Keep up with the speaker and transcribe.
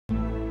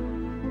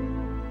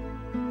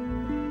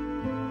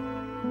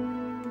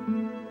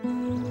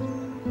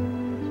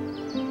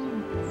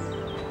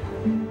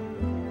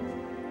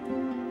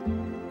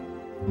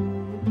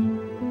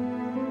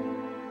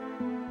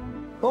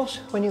Morse,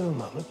 when you have a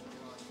moment.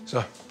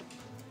 Sir.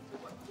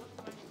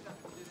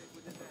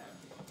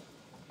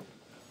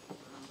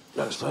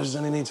 Don't suppose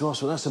there's any need to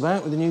ask what that's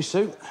about with the new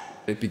suit?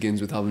 It begins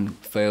with having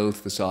failed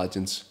the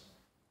sergeants.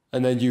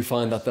 And then you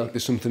find that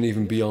there's something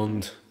even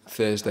beyond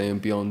Thursday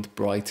and beyond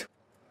Bright.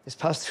 This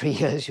past 3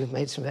 years, you've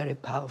made some very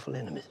powerful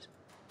enemies.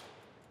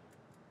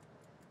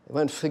 They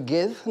won't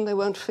forgive and they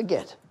won't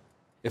forget.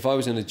 If I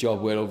was in a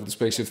job where over the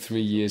space of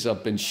 3 years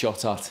I've been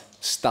shot at,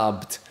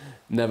 stabbed,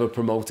 never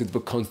promoted,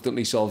 but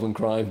constantly solving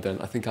crime, then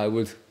I think I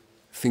would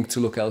think to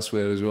look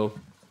elsewhere as well.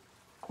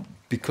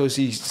 Because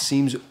he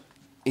seems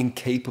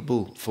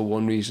incapable, for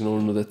one reason or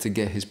another, to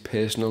get his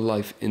personal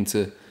life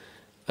into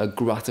a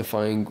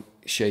gratifying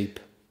shape.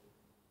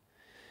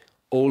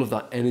 All of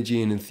that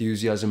energy and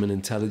enthusiasm and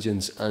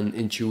intelligence and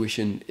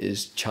intuition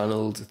is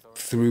channeled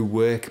through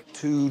work.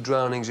 2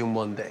 drownings in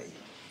 1 day.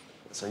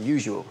 That's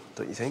unusual,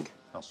 don't you think?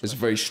 There's a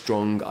very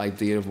strong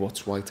idea of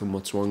what's right and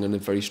what's wrong and a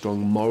very strong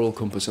moral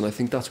compass, and I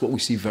think that's what we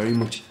see very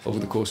much over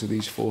the course of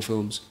these 4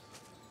 films.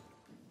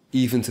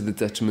 Even to the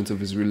detriment of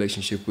his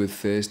relationship with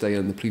Thursday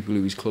and the people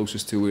who he's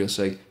closest to, where he'll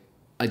say,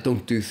 I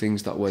don't do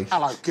things that way.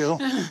 Hello, Gil.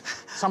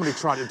 Somebody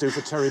tried to do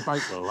for Terry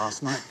Bakewell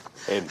last night.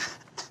 Him.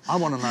 I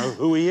want to know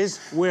who he is,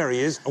 where he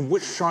is, and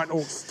which shite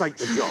ought to stake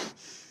the job.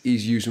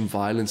 He's using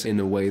violence in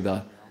a way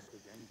that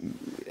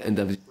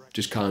Endeavour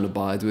just can't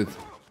abide with.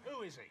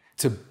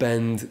 To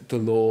bend the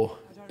law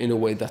in a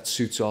way that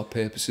suits our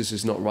purposes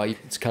is not right.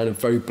 It's kind of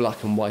very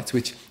black and white,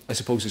 which I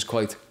suppose is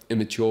quite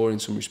immature in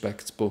some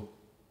respects, but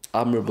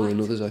admirable in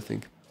others, I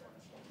think.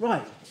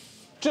 Right.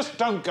 Just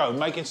don't go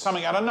making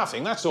something out of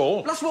nothing, that's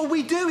all. That's what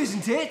we do,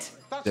 isn't it?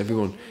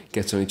 Everyone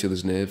gets on each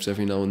other's nerves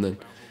every now and then.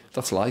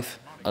 That's life.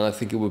 And I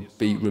think it would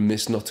be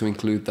remiss not to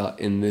include that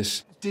in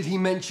this. Did he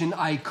mention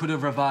I could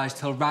have revised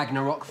till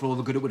Ragnarok for all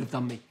the good it would have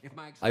done me?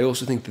 I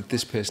also think that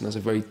this person has a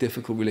very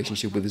difficult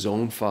relationship with his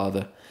own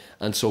father,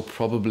 and so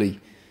probably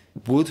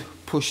would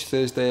push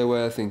Thursday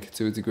away, I think,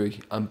 to a degree,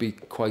 and be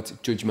quite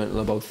judgmental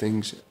about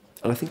things.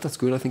 And I think that's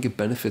good. I think it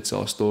benefits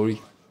our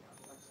story.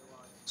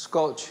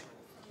 Scotch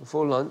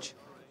before lunch.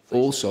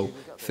 Also,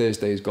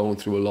 Thursday is going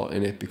through a lot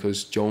in it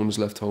because Joan has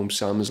left home,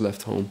 Sam has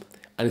left home,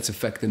 and it's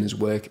affecting his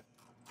work.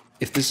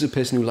 If this is a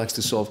person who likes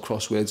to solve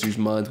crosswords, whose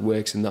mind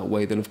works in that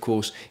way, then of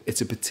course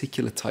it's a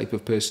particular type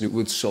of person who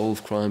would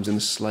solve crimes in a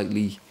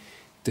slightly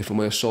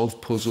different way, or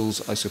solve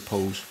puzzles, I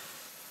suppose.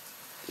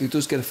 Who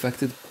does get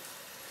affected.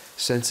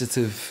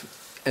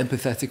 Sensitive,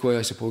 empathetic way,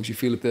 I suppose. You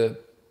feel the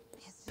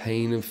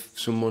pain of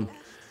someone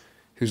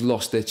who's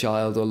lost their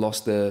child or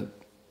lost their,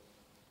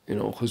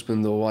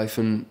 husband or wife,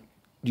 and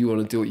you want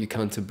to do what you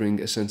can to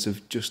bring a sense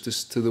of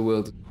justice to the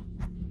world.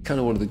 Kind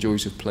of one of the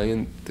joys of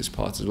playing this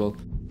part as well.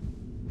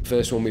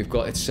 First one we've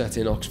got, it's set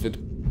in Oxford.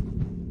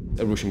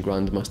 A Russian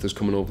grandmaster's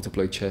coming over to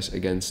play chess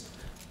against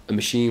a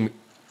machine.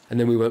 And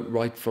then we went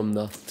right from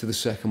that to the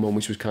second one,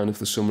 which was kind of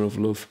the summer of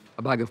love.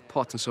 A bag of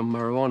pot and some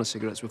marijuana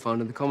cigarettes were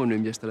found in the common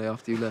room yesterday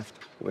after you left.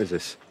 What is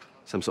this?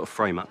 Some sort of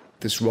frame-up?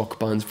 This rock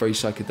band's very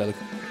psychedelic.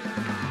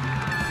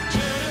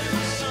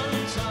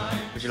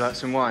 Would you like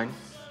some wine?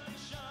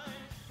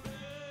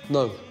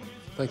 No,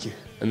 thank you.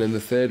 And then the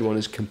third one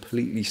is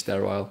completely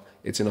sterile.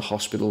 It's in a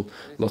hospital,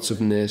 lots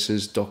of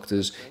nurses,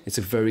 doctors. It's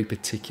a very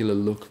particular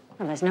look.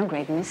 Well, there's no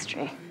great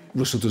mystery.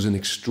 Russell does an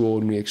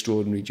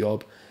extraordinary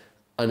job,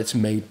 and it's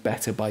made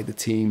better by the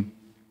team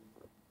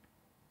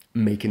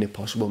making it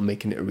possible,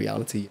 making it a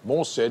reality.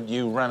 Morse said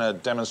you ran a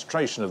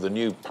demonstration of the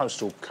new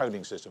postal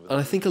coding system. And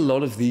I think a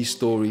lot of these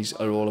stories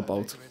are all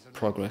about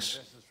progress.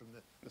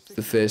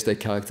 The Thursday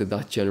character,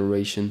 that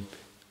generation,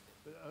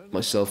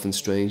 myself and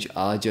Strange,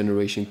 our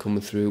generation coming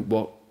through,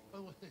 what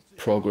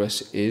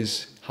progress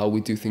is, how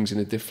we do things in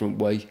a different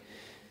way,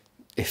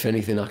 if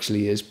anything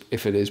actually is,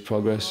 if it is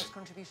progress.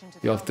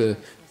 You have the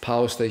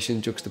power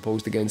station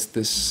juxtaposed against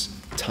this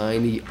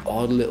tiny,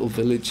 odd little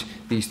village,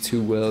 these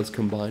two worlds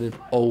combining.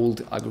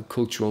 Old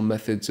agricultural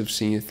methods of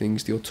seeing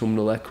things, the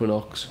autumnal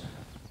equinox,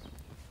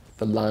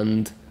 the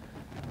land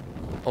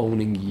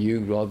owning you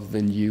rather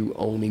than you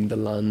owning the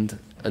land,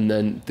 and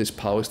then this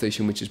power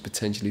station which is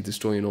potentially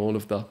destroying all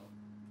of that.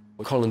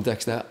 Colin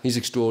Dexter, he's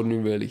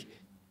extraordinary really,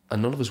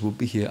 and none of us would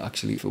be here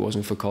actually if it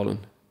wasn't for Colin.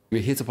 We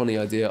hit upon the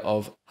idea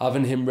of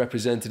having him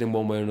represented in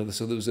one way or another,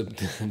 so there's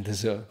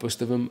a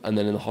bust of him, and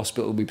then in the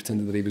hospital we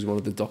pretended that he was one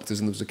of the doctors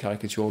and there was a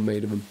caricature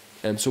made of him.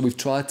 And so we've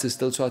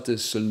still tried to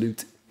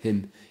salute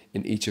him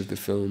in each of the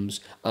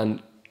films,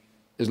 and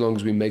as long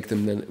as we make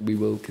them, then we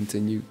will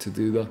continue to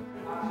do that.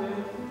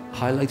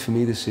 Highlight for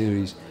me this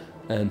series,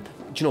 do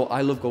you know,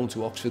 I love going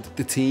to Oxford.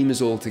 The team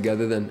is all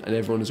together then, and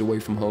everyone is away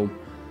from home.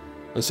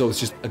 And so it's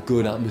just a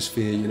good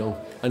atmosphere, you know,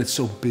 and it's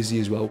so busy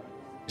as well.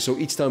 So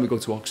each time we go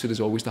to Oxford is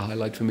always the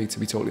highlight for me, to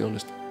be totally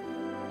honest.